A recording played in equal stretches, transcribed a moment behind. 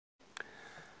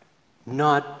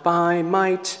Not by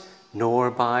might,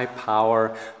 nor by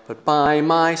power, but by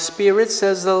my Spirit,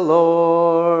 says the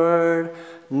Lord.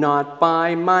 Not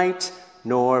by might,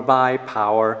 nor by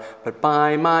power, but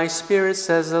by my Spirit,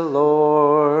 says the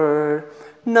Lord.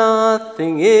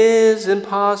 Nothing is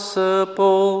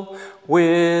impossible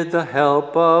with the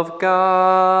help of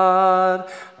God.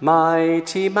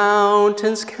 Mighty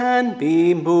mountains can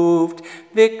be moved,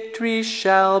 victory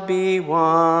shall be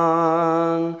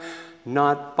won.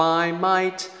 Not by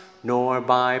might, nor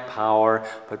by power,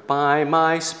 but by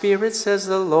my Spirit, says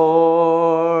the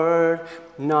Lord.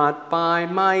 Not by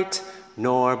might,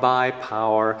 nor by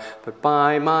power, but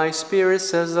by my Spirit,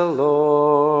 says the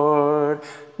Lord.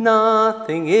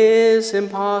 Nothing is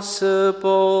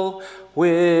impossible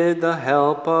with the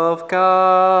help of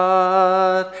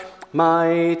God.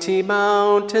 Mighty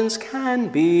mountains can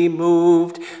be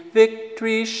moved,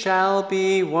 victory shall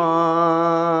be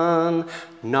won.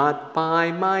 Not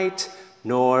by might,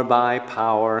 nor by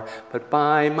power, but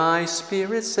by my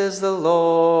Spirit, says the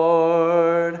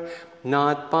Lord.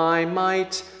 Not by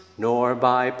might, nor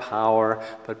by power,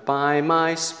 but by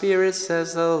my Spirit,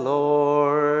 says the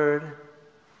Lord.